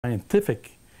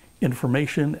scientific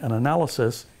information and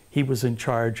analysis, he was in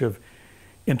charge of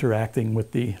interacting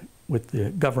with the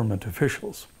government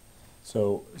officials.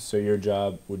 So your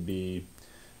job would be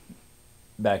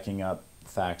backing up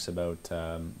facts about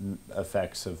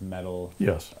effects of metal.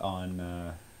 Yes.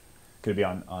 On could it be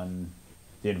on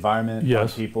the environment,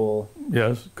 yes. on people?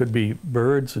 Yes, could be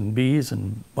birds and bees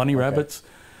and bunny rabbits,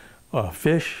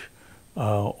 fish,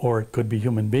 or it could be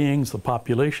human beings, the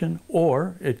population,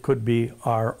 or it could be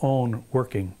our own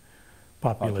working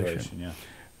population.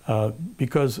 Yeah.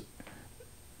 Because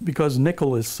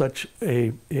nickel is such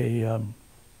a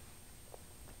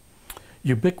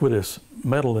ubiquitous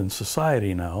metal in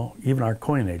society now. Even our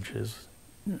coinage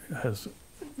has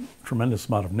a tremendous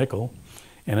amount of nickel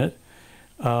in it.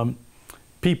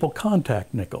 People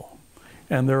contact nickel,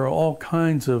 and there are all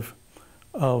kinds of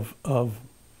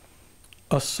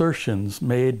assertions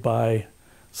made by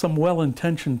some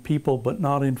well-intentioned people but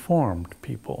not informed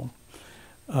people.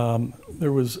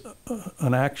 There was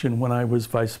an action when I was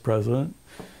vice president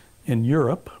in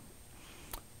Europe.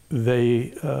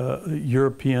 The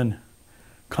European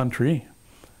country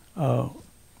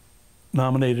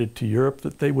nominated to Europe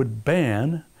that they would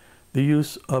ban the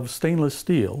use of stainless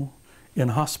steel in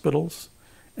hospitals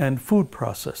and food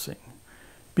processing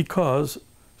because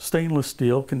stainless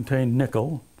steel contained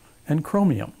nickel and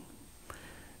chromium.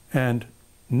 And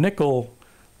nickel,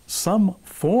 some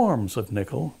forms of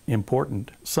nickel,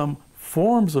 important, some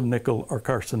forms of nickel are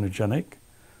carcinogenic,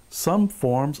 some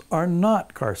forms are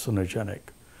not carcinogenic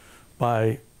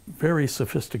by very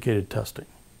sophisticated testing.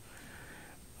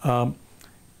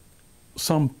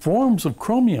 Some forms of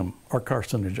chromium are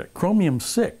carcinogenic.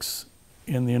 Chromium-6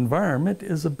 in the environment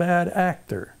is a bad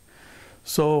actor.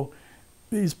 So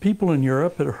these people in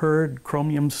Europe had heard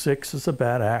chromium-6 is a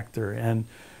bad actor, and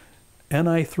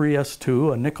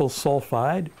Ni3S2, a nickel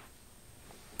sulfide,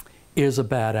 is a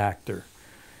bad actor.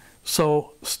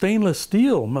 So stainless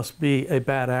steel must be a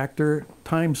bad actor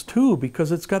 ×2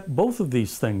 because it's got both of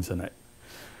these things in it.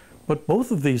 But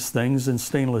both of these things in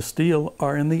stainless steel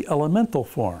are in the elemental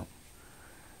form.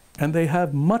 And they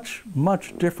have much,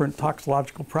 much different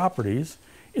toxicological properties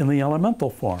in the elemental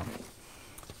form.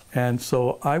 And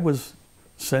so I was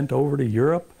sent over to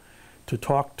Europe to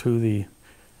talk to the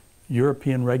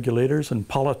European regulators and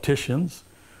politicians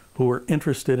who were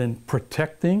interested in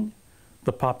protecting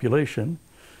the population.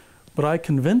 But I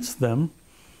convinced them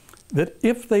that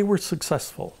if they were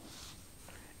successful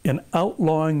in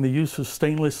outlawing the use of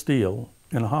stainless steel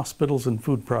in hospitals and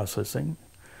food processing,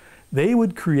 they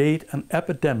would create an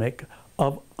epidemic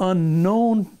of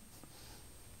unknown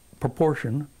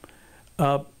proportion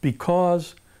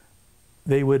because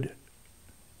they would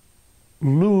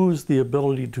lose the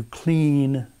ability to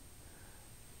clean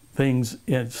things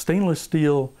in stainless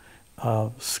steel,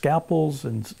 scalpels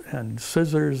and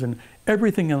scissors, and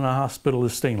everything in a hospital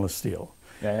is stainless steel.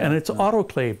 And it's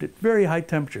autoclaved at very high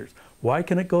temperatures. Why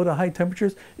can it go to high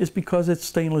temperatures? It's because it's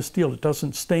stainless steel. It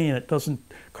doesn't stain, it doesn't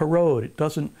corrode, it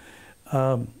doesn't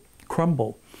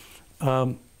crumble.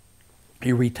 It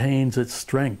retains its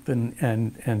strength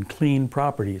and clean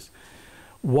properties.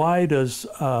 Why does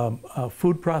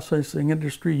food processing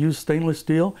industry use stainless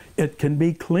steel? It can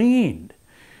be cleaned.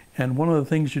 And one of the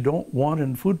things you don't want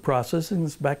in food processing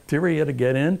is bacteria to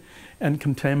get in and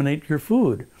contaminate your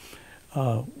food.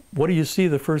 What do you see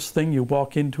the first thing you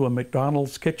walk into a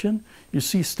McDonald's kitchen? You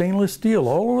see stainless steel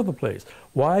all over the place.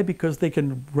 Why? Because they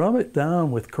can rub it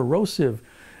down with corrosive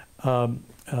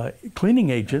cleaning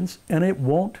agents and it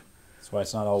won't. That's why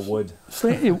it's not all wood.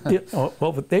 Well,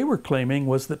 what they were claiming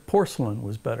was that porcelain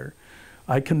was better.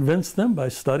 I convinced them by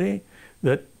study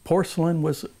that porcelain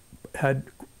had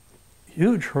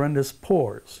huge, horrendous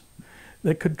pores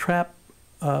that could trap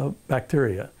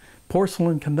bacteria.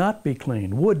 Porcelain cannot be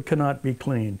cleaned. Wood cannot be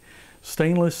cleaned.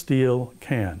 Stainless steel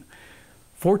can.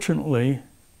 Fortunately,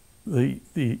 the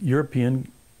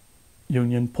European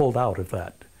Union pulled out of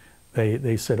that.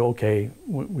 They said, okay,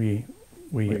 we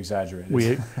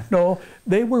exaggerated. No,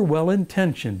 they were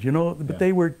well-intentioned, you know, but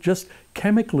they were just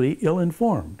chemically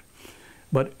ill-informed.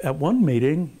 But at one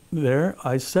meeting there,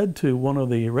 I said to one of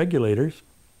the regulators,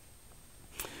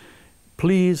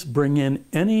 please bring in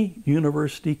any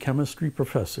university chemistry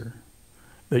professor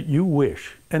that you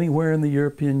wish anywhere in the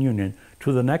European Union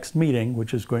to the next meeting,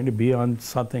 which is going to be on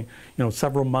something, you know,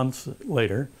 several months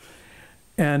later.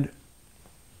 And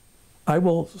I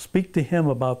will speak to him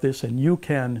about this and you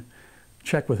can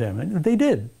check with him. And they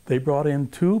did. They brought in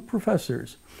 2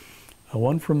 professors,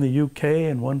 one from the UK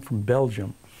and one from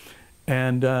Belgium.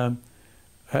 And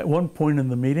at one point in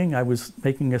the meeting, I was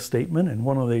making a statement and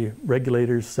one of the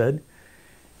regulators said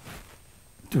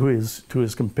to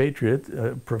his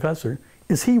compatriot, professor,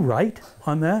 is he right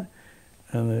on that?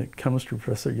 And the chemistry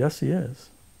professor, yes, he is.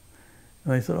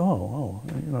 And I said, oh,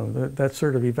 you know, that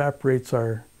sort of evaporates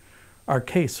our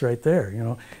case right there, you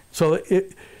know. So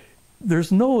there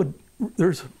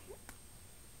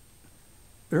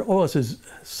always is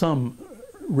some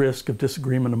risk of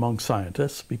disagreement among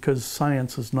scientists because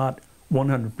science is not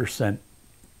 100%,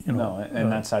 you know. No, and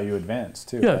that's how you advance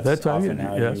too. Yeah, that's often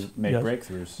how yes, you make yes.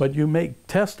 breakthroughs. But you make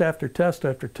test after test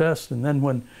after test, and then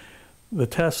when the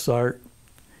tests are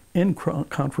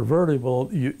incontrovertible,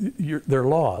 they're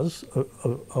laws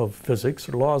of physics,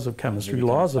 or laws of chemistry,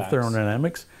 laws of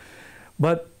thermodynamics.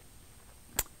 But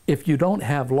if you don't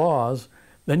have laws,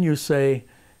 then you say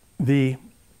the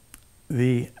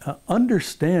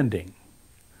understanding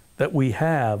that we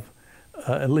have,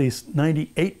 at least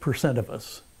 98% of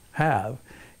us have,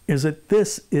 is that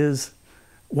this is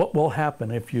what will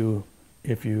happen if you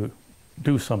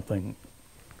do something.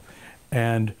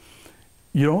 And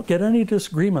you don't get any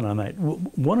disagreement on that.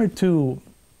 One or two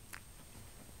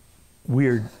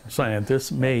weird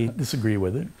scientists may disagree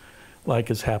with it,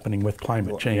 like is happening with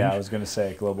climate change. Yeah, I was going to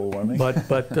say global warming.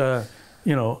 But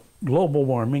you know, global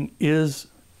warming is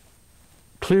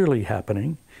clearly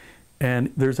happening,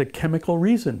 and there's a chemical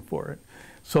reason for it.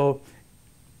 So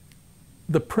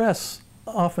the press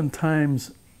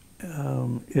oftentimes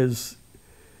is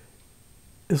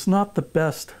not the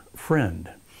best friend.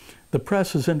 The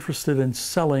press is interested in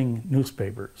selling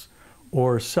newspapers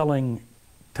or selling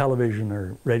television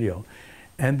or radio.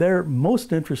 And they're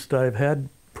most interested, I've had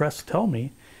press tell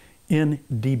me, in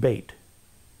debate.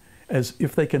 As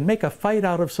if they can make a fight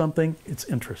out of something, it's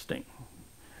interesting.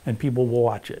 And people will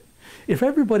watch it. If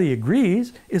everybody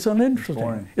agrees, it's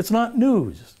uninteresting. It's not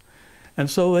news. And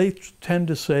so they tend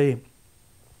to say,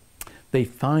 they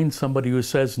find somebody who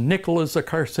says nickel is a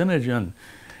carcinogen,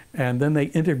 and then they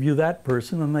interview that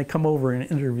person, and they come over and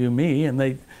interview me, and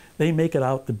they make it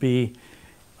out to be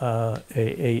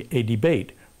a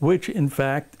debate, which in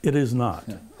fact it is not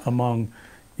among,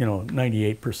 you know,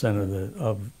 98%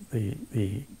 of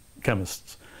the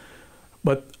chemists.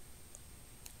 But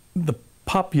the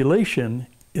population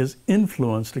is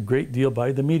influenced a great deal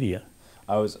by the media.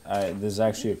 There's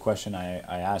actually a question I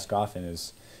ask often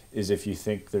is if you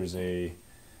think there's a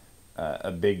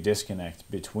big disconnect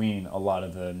between a lot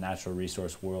of the natural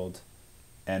resource world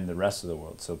and the rest of the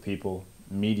world. So people,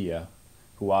 media,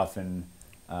 who often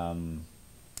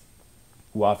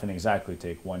exactly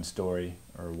take one story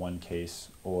or one case,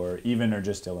 or even are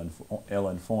just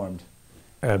ill-informed.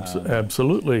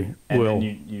 Absolutely. And then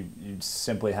you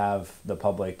simply have the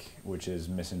public, which is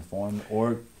misinformed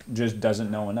or just doesn't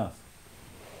know enough.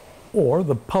 Or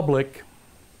the public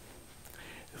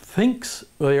thinks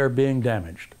they are being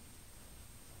damaged.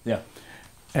 Yeah.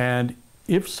 And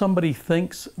if somebody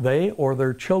thinks they or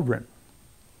their children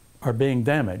are being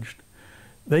damaged,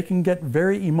 they can get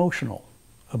very emotional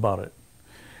about it.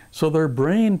 So their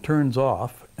brain turns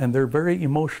off and they're very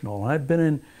emotional. And I've been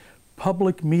in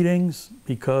public meetings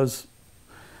because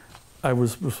I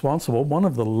was responsible. One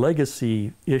of the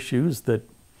legacy issues that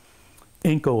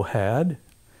Inco had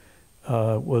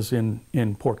was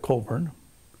in Port Colborne.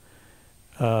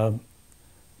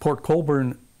 Port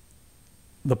Colborne,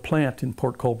 the plant in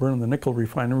Port Colborne, the nickel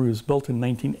refinery, was built in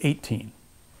 1918.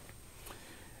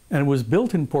 And it was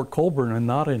built in Port Colborne and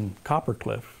not in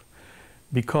Coppercliff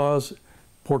because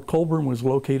Port Colborne was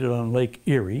located on Lake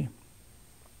Erie,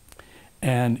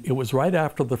 and it was right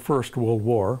after the First World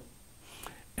War.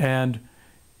 And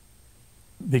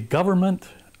the government,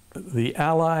 the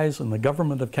Allies and the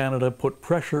government of Canada put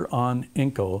pressure on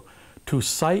Inco to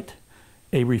site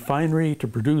a refinery to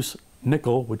produce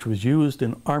nickel, which was used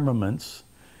in armaments,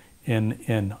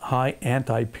 in high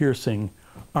anti-piercing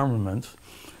armaments,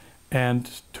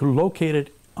 and to locate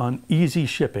it on easy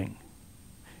shipping,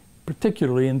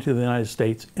 particularly into the United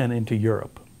States and into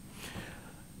Europe.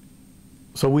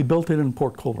 So we built it in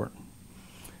Port Colborne.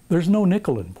 There's no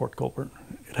nickel in Port Colborne.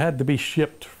 It had to be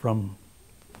shipped from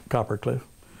Coppercliff.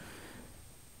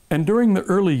 And during the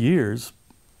early years,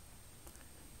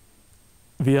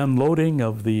 the unloading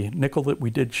of the nickel that we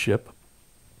did ship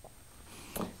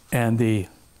and the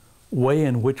way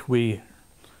in which we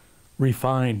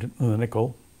refined the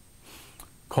nickel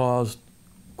caused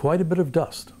quite a bit of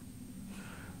dust.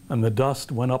 And the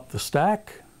dust went up the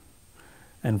stack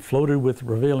and floated with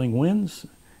prevailing winds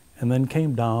and then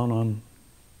came down on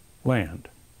land.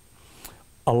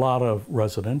 A lot of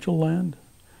residential land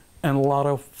and a lot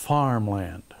of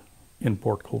farmland in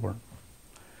Port Colborne.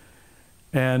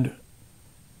 And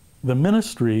the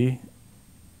ministry,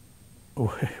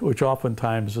 which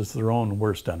oftentimes is their own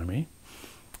worst enemy,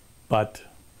 but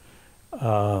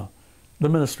the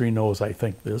ministry knows I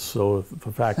think this, so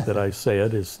the fact that I say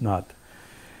it is not.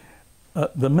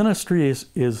 The ministry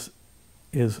is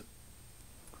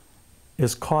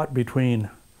caught between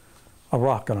a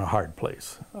rock and a hard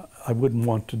place. I wouldn't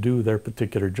want to do their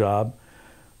particular job,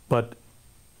 but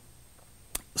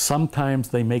sometimes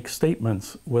they make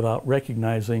statements without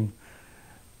recognizing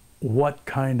what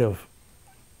kind of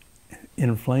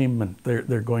inflammation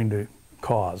they're going to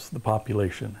cause the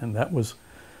population, and that was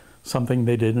something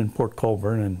they did in Port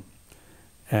Colborne,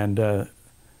 and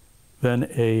then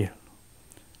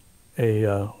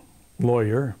a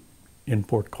lawyer in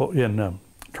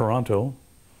Toronto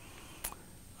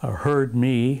heard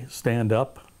me stand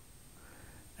up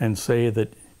and say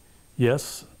that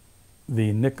yes,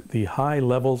 the high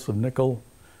levels of nickel,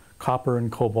 copper,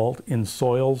 and cobalt in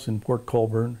soils in Port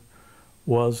Colborne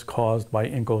was caused by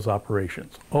Inco's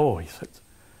operations. Oh, he said,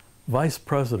 Vice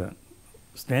President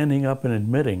standing up and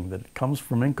admitting that it comes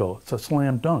from Inco, it's a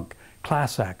slam dunk,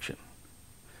 class action.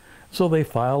 So they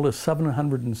filed a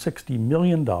 $760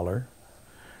 million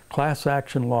class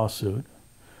action lawsuit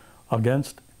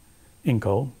against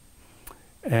Inco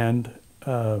and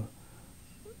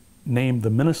named the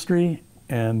ministry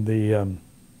and the,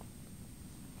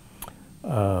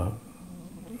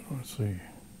 let's see,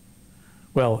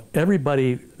 well,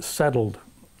 everybody settled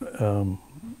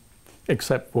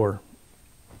except for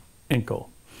Inco.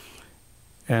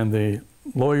 And the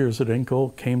lawyers at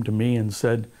Inco came to me and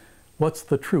said, what's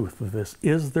the truth of this?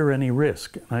 Is there any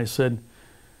risk? And I said,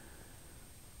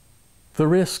 the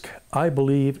risk, I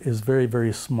believe, is very,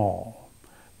 very small,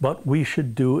 but we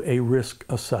should do a risk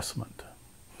assessment,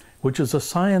 which is a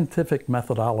scientific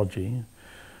methodology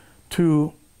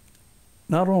to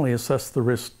not only assess the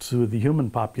risk to the human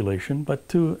population, but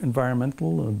to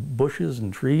environmental bushes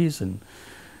and trees and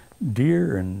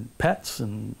deer and pets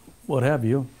and what have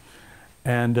you.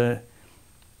 And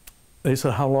they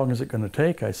said, how long is it going to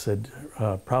take? I said,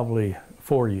 probably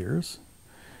 4 years.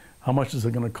 How much is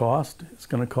it going to cost? It's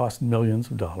going to cost millions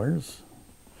of dollars.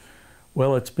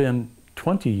 Well, it's been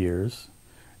 20 years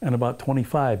and about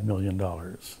 $25 million.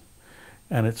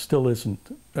 And it still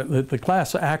isn't, the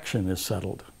class action is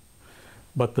settled,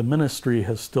 but the ministry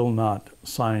has still not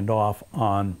signed off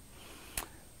on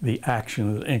the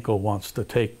action that Inco wants to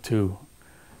take to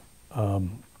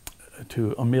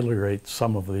ameliorate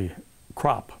some of the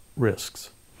crop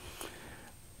risks.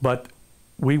 But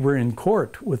we were in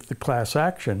court with the class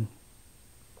action,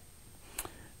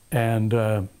 and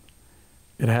it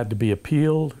had to be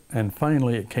appealed, and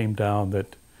finally it came down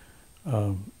that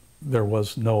there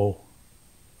was no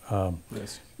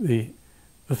risk. The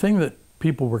thing that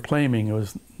people were claiming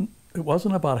it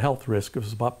wasn't about health risk, it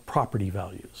was about property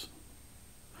values.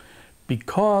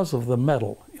 Because of the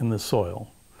metal in the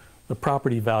soil, the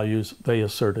property values, they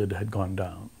asserted, had gone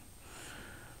down.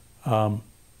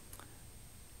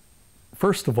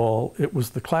 First of all, it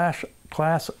was the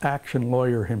class action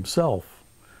lawyer himself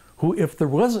who, if there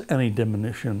was any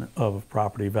diminution of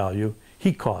property value,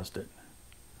 he caused it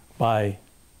by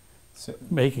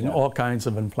making all kinds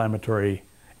of inflammatory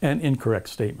and incorrect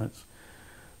statements.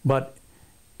 But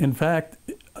in fact,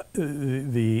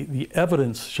 the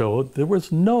evidence showed there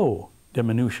was no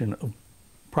diminution of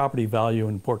property value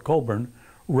in Port Colborne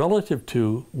relative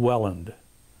to Welland,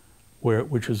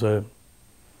 which is a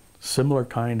similar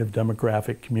kind of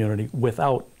demographic community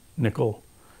without nickel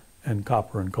and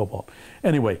copper and cobalt.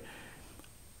 Anyway,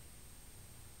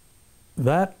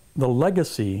 the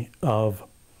legacy of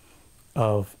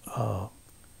the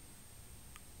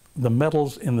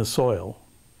metals in the soil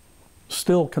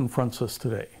still confronts us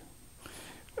today.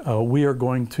 We are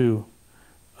going to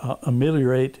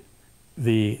ameliorate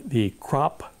the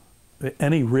crop,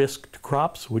 any risk to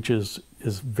crops, which is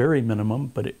very minimum,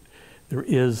 but there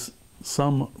is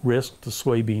some risk to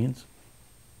soybeans.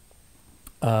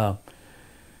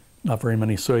 Not very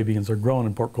many soybeans are grown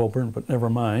in Port Colborne, but never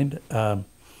mind.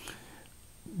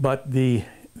 But the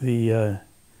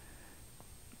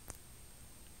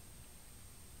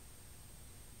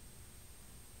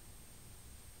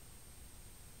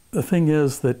thing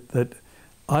is that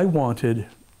I wanted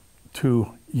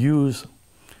to use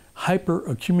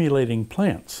hyper-accumulating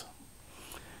plants.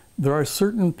 There are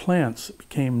certain plants that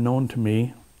became known to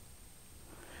me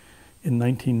in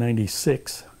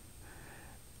 1996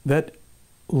 that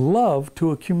love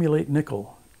to accumulate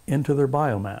nickel into their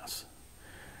biomass.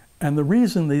 And the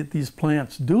reason that these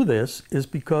plants do this is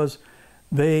because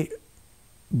they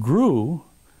grew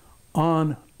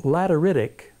on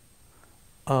lateritic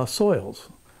soils.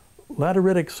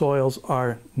 Lateritic soils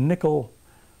are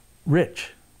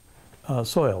nickel-rich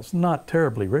soils, not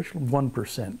terribly rich,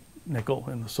 1% nickel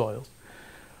in the soils.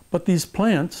 But these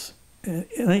plants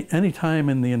any time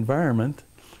in the environment,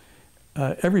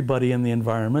 everybody in the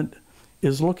environment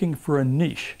is looking for a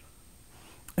niche.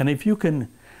 And if you can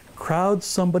crowd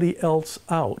somebody else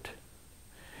out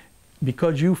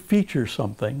because you feature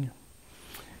something,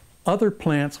 other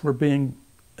plants were being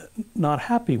not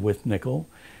happy with nickel,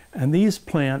 and these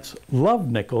plants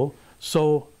love nickel,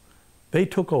 so they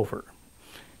took over.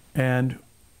 And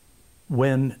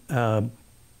when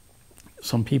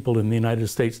some people in the United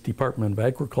States Department of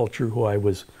Agriculture, who I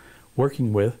was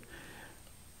working with,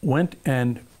 went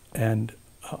and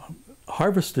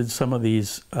harvested some of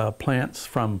these plants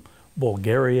from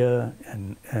Bulgaria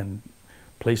and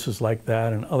places like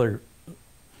that, and other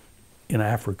in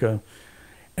Africa,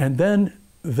 and then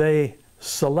they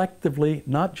selectively,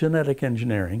 not genetic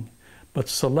engineering, but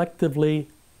selectively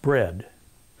bred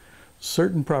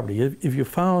certain property. If you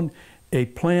found a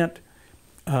plant,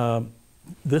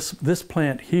 this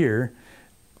plant here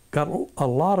got a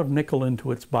lot of nickel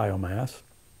into its biomass,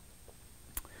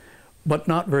 but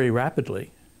not very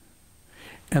rapidly.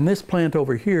 And this plant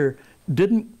over here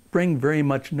didn't bring very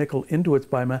much nickel into its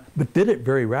biomass, but did it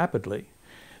very rapidly.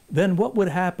 Then what would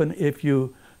happen if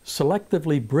you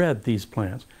selectively bred these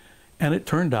plants? And it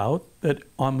turned out that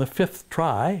on the 5th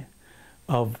try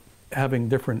of having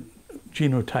different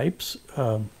genotypes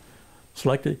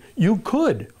selected, you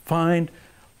could find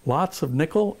lots of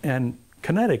nickel and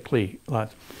kinetically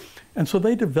lots. And so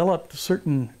they developed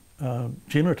certain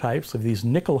genotypes of these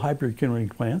nickel hyperaccumulating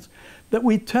plants that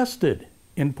we tested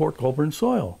in Port Colborne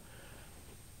soil.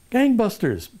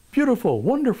 Gangbusters, beautiful,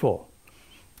 wonderful.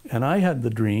 And I had the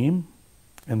dream,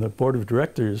 and the board of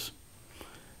directors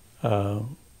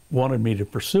wanted me to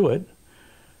pursue it,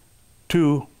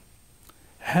 to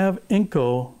have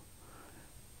Inco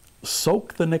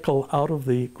soak the nickel out of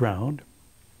the ground,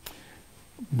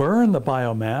 burn the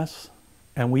biomass,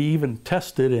 and we even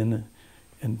tested in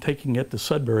taking it to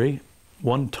Sudbury,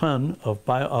 1 ton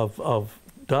of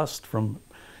dust from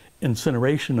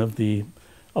incineration of the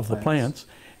plants,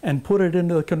 and put it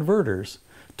into the converters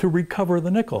to recover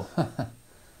the nickel.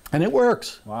 And it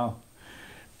works. Wow.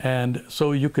 And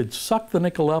so you could suck the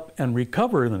nickel up and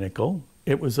recover the nickel.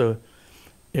 It was a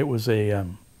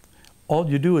all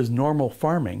you do is normal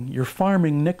farming. You're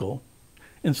farming nickel.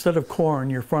 Instead of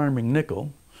corn, you're farming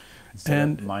nickel.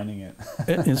 Instead of mining it.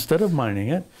 Instead of mining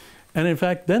it. And in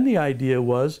fact, then the idea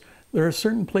was there are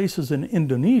certain places in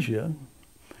Indonesia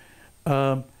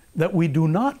that we do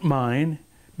not mine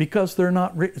because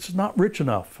it's not rich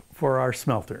enough for our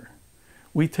smelter.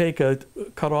 We take a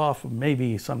cut off of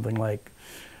maybe something like,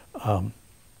 I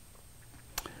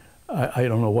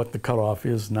don't know what the cutoff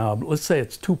is now, but let's say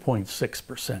it's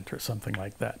 2.6% or something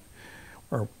like that,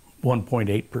 or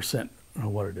 1.8%, or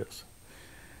what it is.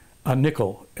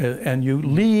 Nickel, and you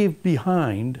leave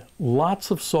behind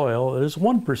lots of soil that is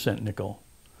 1% nickel.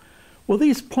 Well,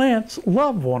 these plants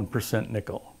love 1%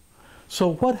 nickel.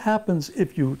 So what happens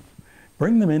if you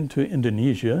bring them into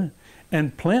Indonesia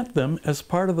and plant them as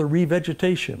part of the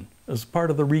revegetation, as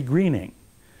part of the regreening?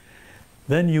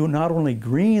 Then you not only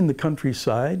green the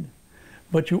countryside,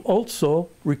 but you also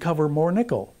recover more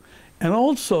nickel. And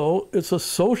also, it's a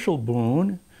social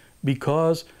boon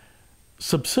because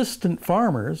subsistent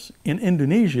farmers in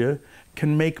Indonesia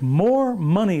can make more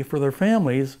money for their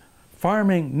families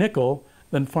farming nickel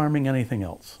than farming anything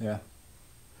else. Yeah,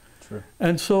 true.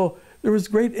 And so there was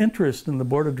great interest in the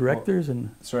board of directors. Well,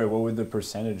 sorry, what would the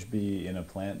percentage be in a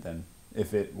plant then?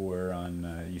 If it were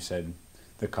on, you said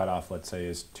the cutoff, let's say,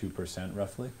 is 2%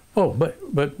 roughly? Oh,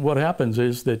 but what happens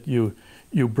is that you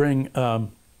bring,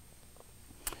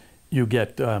 you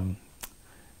get 1%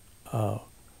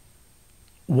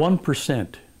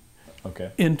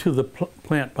 into the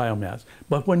plant biomass.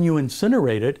 But when you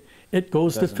incinerate it, it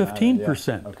goes to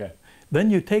 15%. Yeah. Okay. Then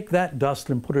you take that dust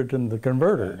and put it in the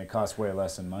converter. Yeah, and it costs way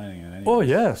less than mining it anyway. Oh,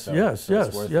 yes, so, yes.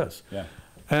 Yeah.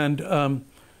 And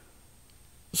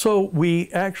so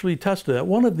we actually tested that.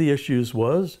 One of the issues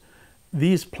was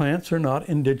these plants are not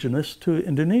indigenous to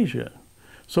Indonesia.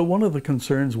 So one of the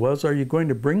concerns was, are you going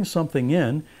to bring something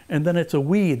in and then it's a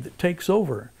weed that takes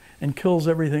over and kills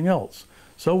everything else?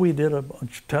 So we did a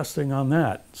bunch of testing on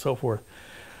that and so forth.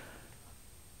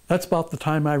 That's about the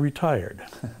time I retired.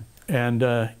 And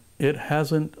it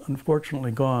hasn't,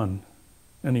 unfortunately, gone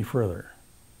any further.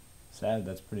 Sad,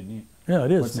 that's pretty neat. Yeah,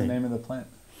 it is. What's the name of the plant?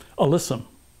 Alyssum.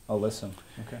 Alyssum,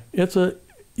 okay.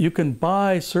 You can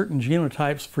buy certain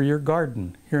genotypes for your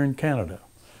garden here in Canada.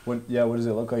 What does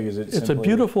it look like? It's a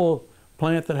beautiful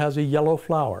plant that has a yellow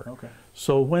flower. Okay.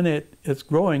 So when it's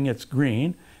growing, it's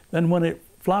green. Then when it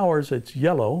flowers, it's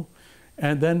yellow.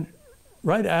 And then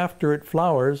right after it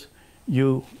flowers,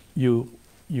 you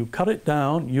you cut it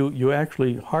down. You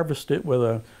actually harvest it with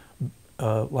a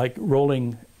like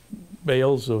rolling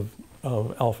bales of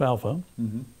alfalfa,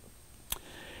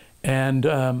 and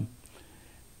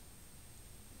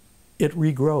it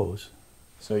regrows.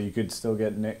 So you could still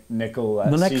get nickel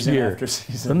at The next season year, after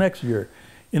season. the next year.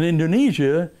 In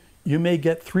Indonesia, you may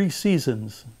get 3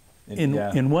 seasons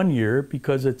in 1 year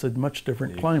because it's a much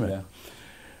different climate. Yeah.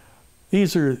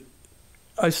 These are,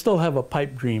 I still have a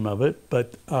pipe dream of it,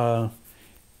 but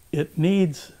it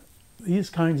needs, these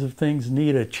kinds of things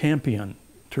need a champion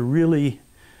to really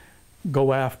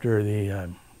go after the,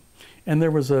 and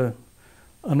there was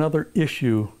another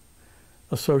issue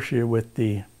associated with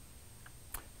the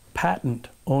patent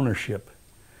ownership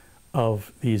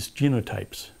of these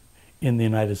genotypes in the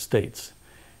United States.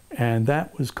 And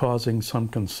that was causing some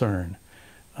concern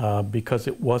because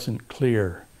it wasn't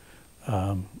clear.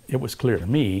 It was clear to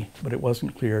me, but it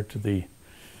wasn't clear to the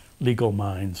legal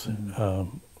minds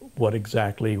what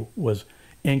exactly was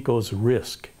Inco's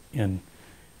risk in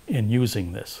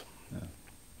using this.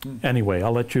 Yeah. Anyway,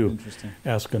 I'll let you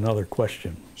ask another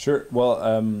question. Sure. Well,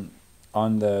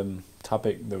 on the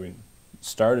topic that we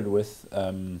started with,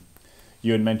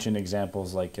 you had mentioned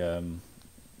examples like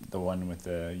the one with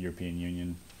the European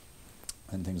Union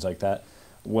and things like that.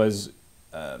 Was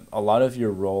a lot of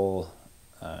your role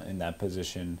in that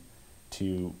position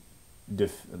to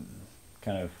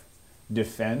kind of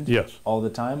defend Yes. all the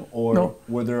time, or No.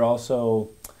 were there also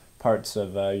parts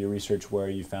of your research where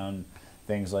you found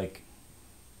things like,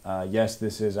 yes,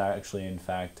 this is actually in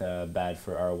fact bad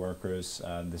for our workers,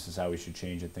 this is how we should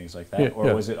change it, things like that? Yeah, or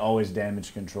yeah. was it always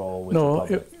damage control with the No,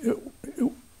 public?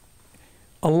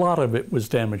 a lot of it was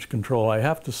damage control. I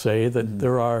have to say that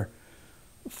there are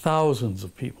thousands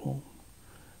of people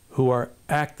who are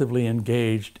actively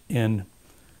engaged in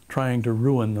trying to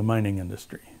ruin the mining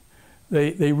industry.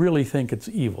 They really think it's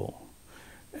evil.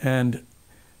 And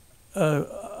I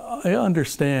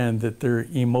understand that they're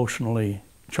emotionally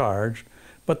charged,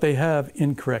 but they have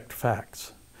incorrect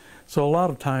facts. So a lot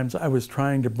of times I was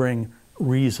trying to bring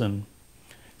reason,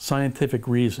 scientific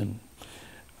reason.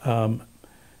 There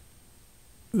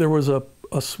was a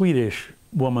Swedish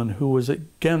woman who was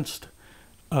against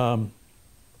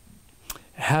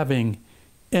having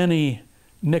any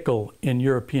nickel in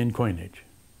European coinage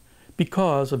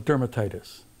because of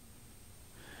dermatitis.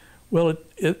 Well,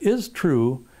 it is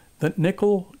true that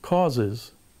nickel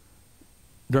causes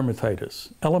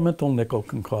dermatitis. Elemental nickel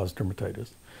can cause dermatitis.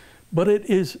 But it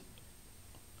is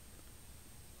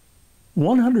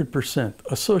 100%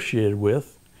 associated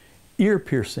with ear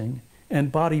piercing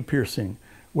and body piercing,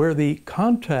 where the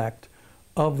contact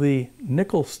of the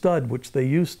nickel stud, which they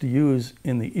used to use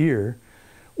in the ear,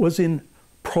 was in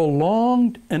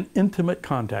prolonged and intimate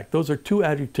contact. Those are two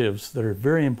adjectives that are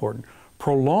very important.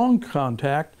 Prolonged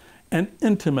contact and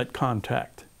intimate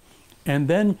contact. And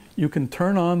then you can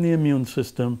turn on the immune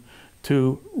system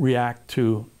to react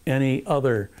to any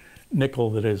other nickel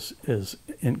that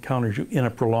encounters you in a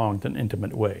prolonged and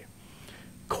intimate way.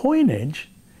 Coinage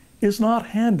is not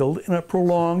handled in a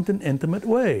prolonged and intimate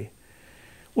way.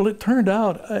 Well, it turned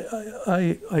out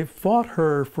I fought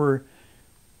her for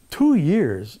 2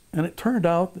 years, and it turned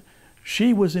out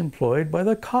she was employed by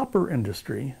the copper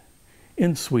industry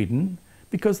in Sweden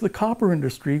because the copper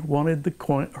industry wanted the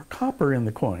copper in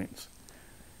the coins.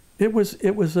 It was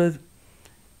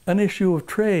an issue of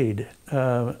trade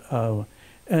and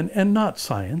not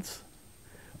science,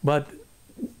 but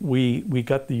we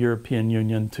got the European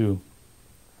Union to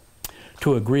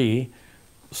agree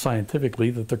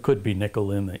scientifically that there could be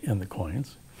nickel in the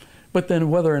coins. But then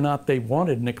whether or not they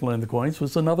wanted nickel in the coins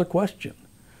was another question,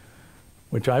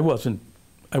 which I wasn't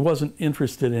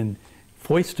interested in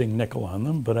foisting nickel on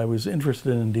them, but I was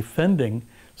interested in defending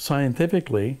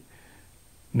scientifically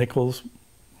nickel's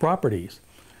properties.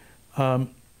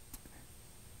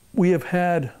 We have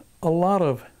had a lot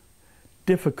of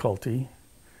difficulty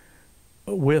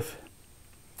with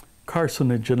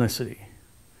carcinogenicity.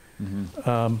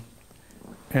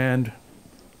 And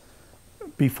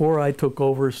before I took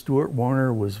over, Stuart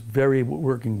Warner was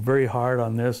working very hard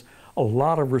on this. A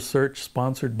lot of research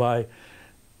sponsored by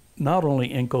not only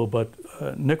Inco, but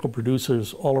nickel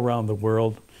producers all around the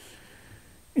world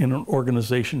in an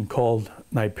organization called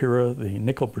NIPIRA, the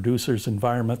Nickel Producers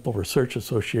Environmental Research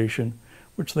Association,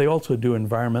 which they also do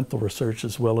environmental research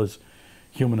as well as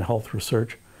human health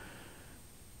research.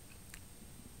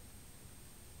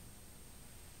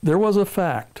 There was a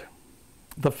fact.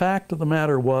 The fact of the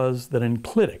matter was that in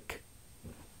Clydach,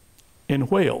 in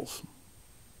Wales,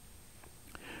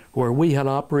 where we had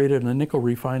operated a nickel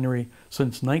refinery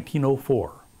since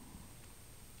 1904,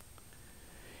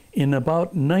 in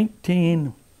about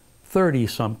 19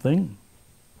 30-something,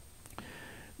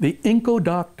 the Inco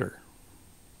doctor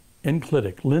in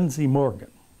clinic, Lindsay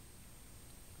Morgan,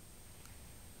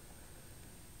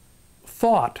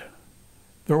 thought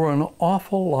there were an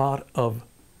awful lot of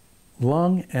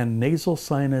lung and nasal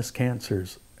sinus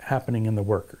cancers happening in the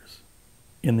workers,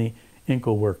 in the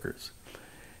Inco workers.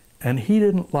 And he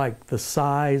didn't like the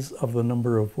size of the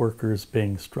number of workers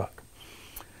being struck.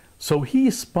 So he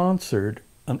sponsored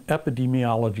an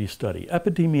epidemiology study.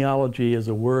 Epidemiology is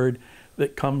a word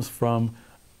that comes from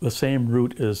the same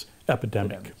root as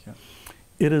epidemic. Yeah.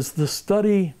 It is the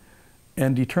study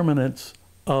and determinants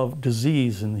of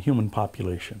disease in the human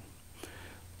population.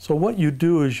 So what you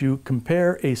do is you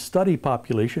compare a study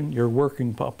population, your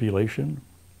working population,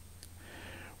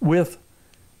 with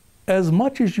as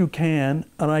much as you can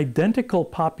an identical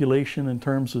population in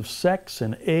terms of sex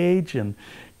and age and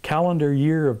calendar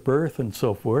year of birth and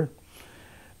so forth,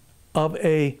 of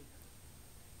a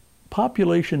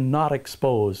population not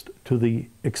exposed to the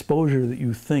exposure that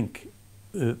you think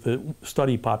the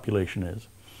study population is.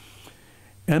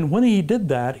 And when he did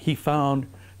that, he found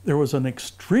there was an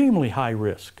extremely high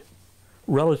risk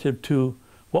relative to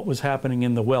what was happening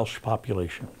in the Welsh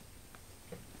population.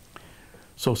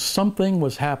 So something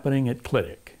was happening at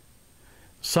clinic.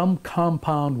 Some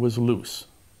compound was loose.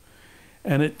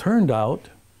 And it turned out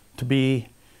to be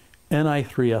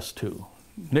Ni3S2,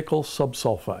 nickel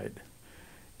subsulfide,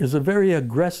 is a very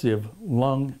aggressive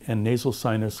lung and nasal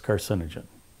sinus carcinogen.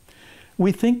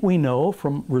 We think we know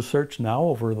from research now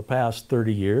over the past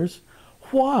 30 years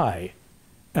why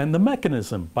and the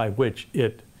mechanism by which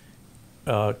it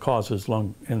causes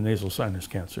lung and nasal sinus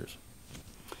cancers.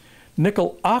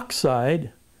 Nickel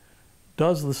oxide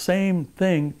does the same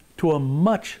thing to a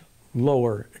much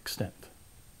lower extent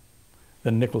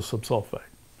than nickel subsulfide.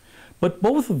 But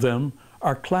both of them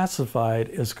are classified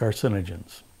as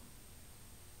carcinogens.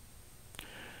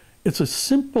 It's a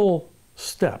simple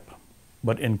step,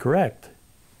 but incorrect,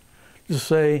 to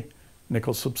say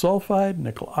nickel subsulfide,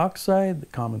 nickel oxide, the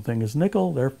common thing is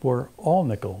nickel, therefore all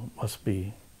nickel must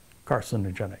be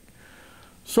carcinogenic.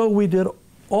 So we did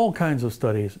all kinds of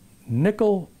studies.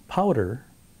 Nickel powder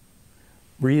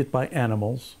breathed by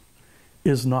animals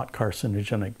is not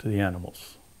carcinogenic to the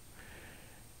animals.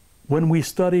 When we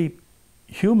study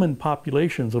human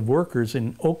populations of workers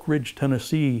in Oak Ridge,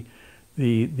 Tennessee,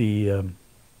 the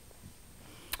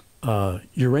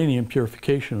uranium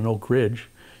purification in Oak Ridge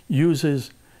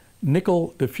uses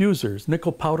nickel diffusers,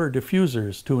 nickel powder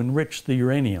diffusers to enrich the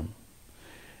uranium.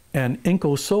 And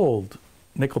Inco sold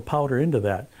nickel powder into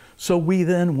that. So we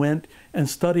then went and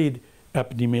studied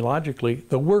epidemiologically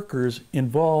the workers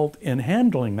involved in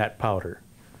handling that powder.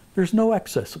 There's no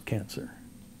excess of cancer.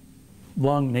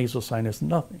 Lung, nasal sinus,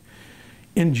 nothing.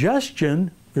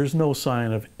 Ingestion, there's no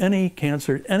sign of any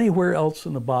cancer anywhere else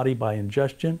in the body by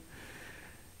ingestion.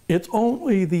 It's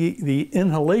only the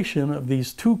inhalation of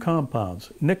these two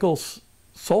compounds, nickel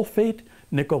sulfate,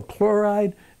 nickel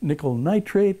chloride, nickel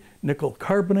nitrate, nickel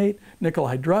carbonate, nickel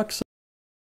hydroxide,